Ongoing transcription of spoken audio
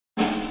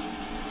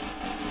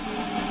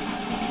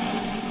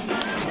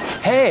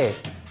Hey,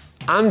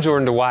 I'm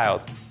Jordan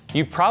DeWilde.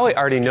 You probably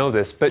already know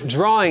this, but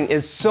drawing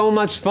is so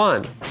much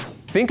fun.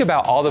 Think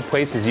about all the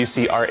places you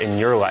see art in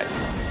your life.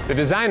 The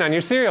design on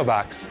your cereal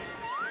box,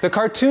 the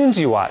cartoons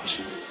you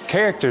watch,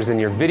 characters in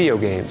your video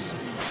games,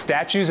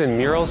 statues and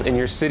murals in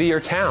your city or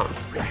town.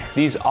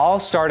 These all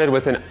started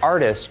with an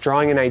artist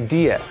drawing an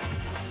idea.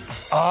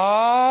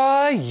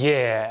 Oh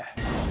yeah!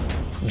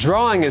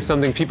 Drawing is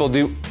something people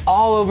do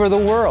all over the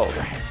world.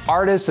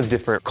 Artists of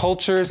different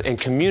cultures and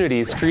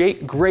communities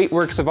create great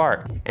works of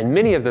art, and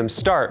many of them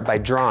start by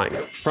drawing.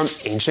 From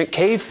ancient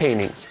cave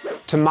paintings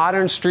to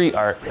modern street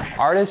art,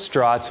 artists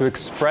draw to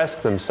express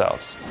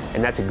themselves.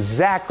 And that's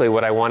exactly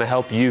what I want to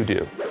help you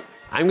do.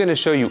 I'm going to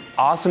show you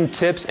awesome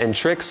tips and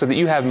tricks so that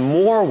you have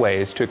more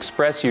ways to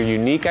express your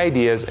unique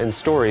ideas and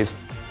stories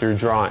through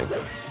drawing.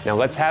 Now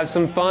let's have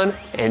some fun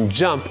and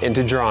jump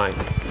into drawing.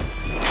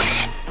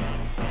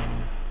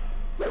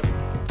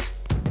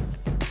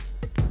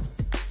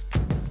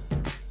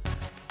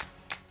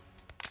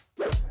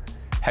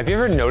 Have you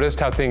ever noticed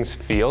how things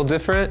feel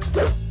different?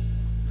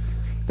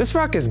 This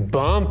rock is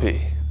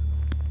bumpy.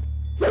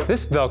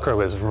 This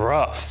Velcro is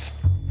rough.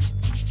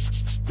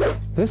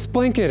 This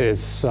blanket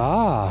is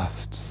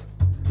soft.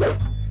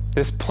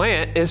 This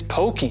plant is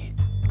pokey.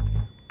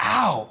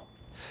 Ow!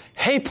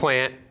 Hey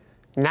plant,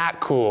 not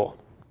cool.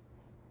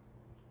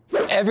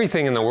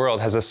 Everything in the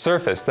world has a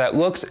surface that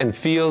looks and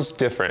feels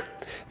different.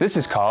 This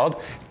is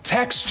called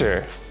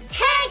texture.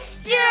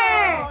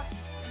 Texture!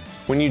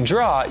 When you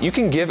draw, you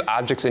can give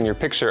objects in your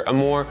picture a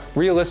more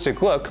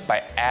realistic look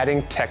by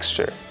adding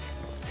texture.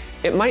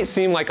 It might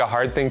seem like a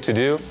hard thing to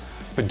do,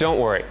 but don't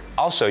worry,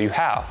 I'll show you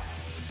how.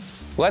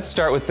 Let's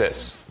start with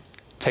this.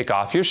 Take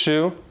off your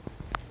shoe,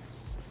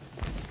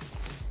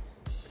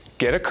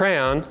 get a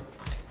crayon,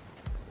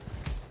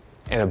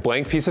 and a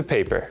blank piece of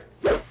paper.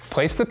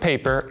 Place the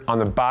paper on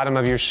the bottom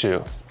of your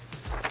shoe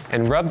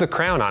and rub the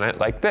crayon on it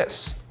like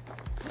this.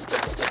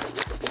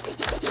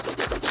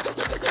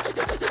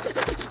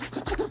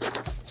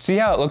 See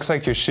how it looks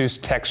like your shoe's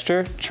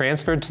texture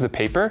transferred to the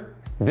paper?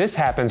 This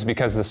happens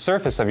because the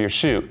surface of your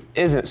shoe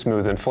isn't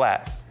smooth and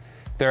flat.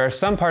 There are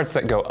some parts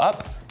that go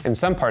up and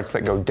some parts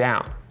that go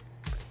down.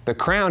 The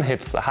crayon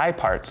hits the high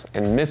parts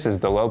and misses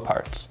the low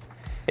parts.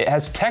 It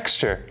has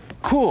texture.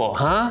 Cool,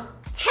 huh?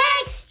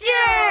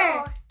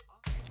 Texture!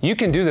 You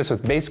can do this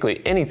with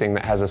basically anything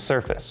that has a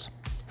surface.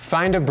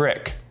 Find a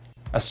brick,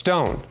 a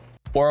stone,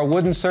 or a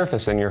wooden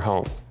surface in your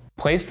home.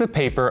 Place the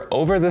paper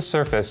over this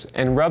surface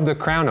and rub the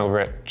crayon over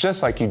it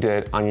just like you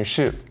did on your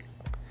shoe.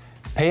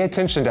 Pay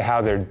attention to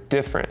how they're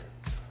different.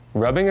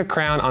 Rubbing a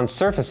crayon on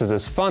surfaces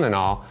is fun and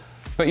all,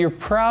 but you're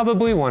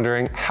probably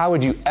wondering how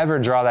would you ever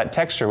draw that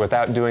texture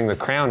without doing the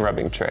crayon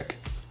rubbing trick?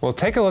 Well,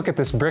 take a look at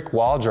this brick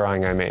wall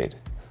drawing I made.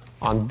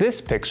 On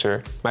this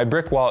picture, my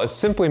brick wall is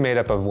simply made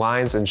up of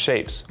lines and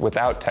shapes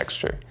without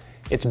texture.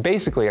 It's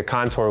basically a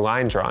contour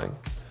line drawing.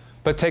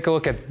 But take a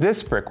look at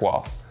this brick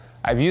wall.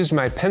 I've used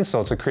my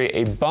pencil to create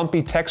a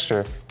bumpy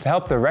texture to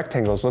help the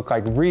rectangles look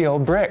like real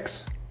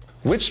bricks.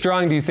 Which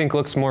drawing do you think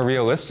looks more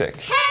realistic?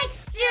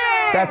 Texture!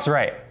 That's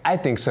right, I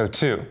think so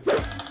too.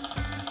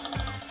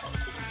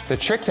 The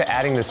trick to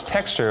adding this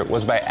texture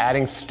was by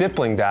adding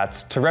stippling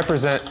dots to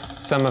represent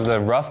some of the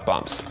rough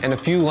bumps and a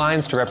few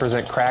lines to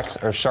represent cracks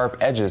or sharp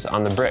edges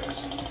on the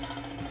bricks.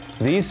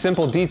 These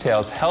simple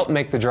details help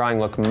make the drawing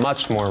look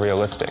much more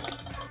realistic.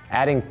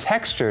 Adding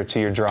texture to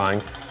your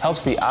drawing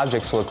helps the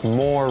objects look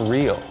more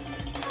real.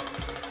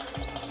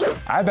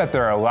 I bet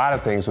there are a lot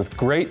of things with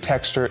great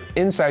texture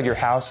inside your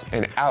house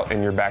and out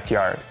in your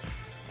backyard.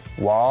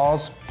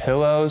 Walls,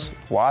 pillows,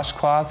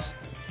 washcloths,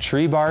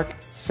 tree bark,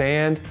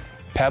 sand,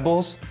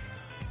 pebbles.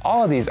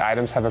 All of these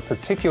items have a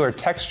particular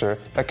texture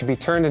that can be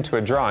turned into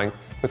a drawing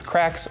with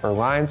cracks or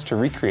lines to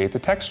recreate the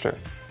texture.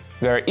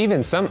 There are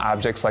even some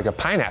objects like a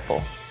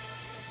pineapple,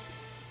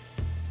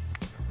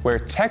 where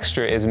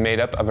texture is made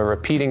up of a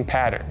repeating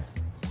pattern.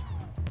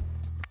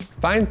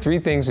 Find 3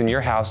 things in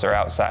your house or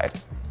outside.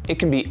 It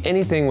can be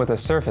anything with a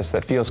surface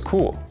that feels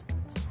cool.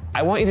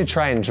 I want you to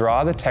try and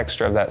draw the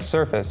texture of that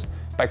surface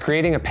by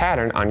creating a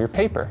pattern on your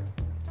paper.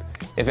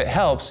 If it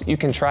helps, you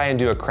can try and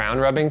do a crayon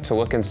rubbing to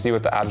look and see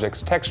what the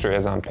object's texture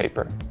is on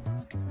paper.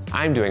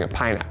 I'm doing a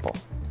pineapple.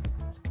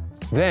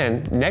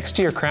 Then, next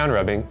to your crayon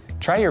rubbing,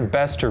 try your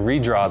best to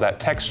redraw that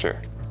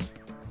texture.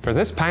 For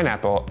this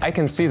pineapple, I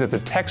can see that the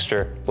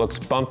texture looks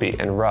bumpy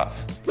and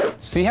rough.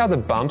 See how the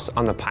bumps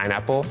on the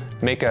pineapple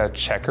make a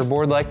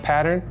checkerboard-like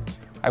pattern?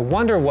 I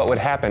wonder what would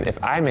happen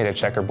if I made a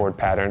checkerboard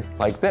pattern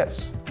like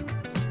this.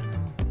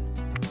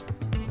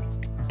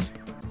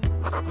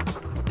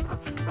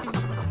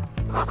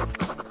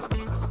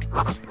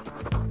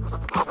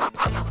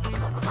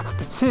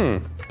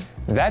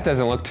 That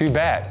doesn't look too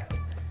bad.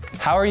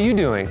 How are you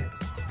doing?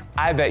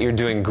 I bet you're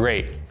doing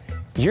great.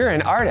 You're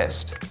an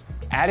artist.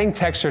 Adding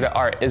texture to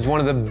art is one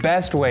of the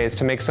best ways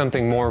to make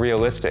something more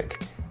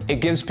realistic. It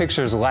gives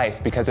pictures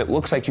life because it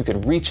looks like you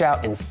could reach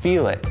out and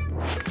feel it.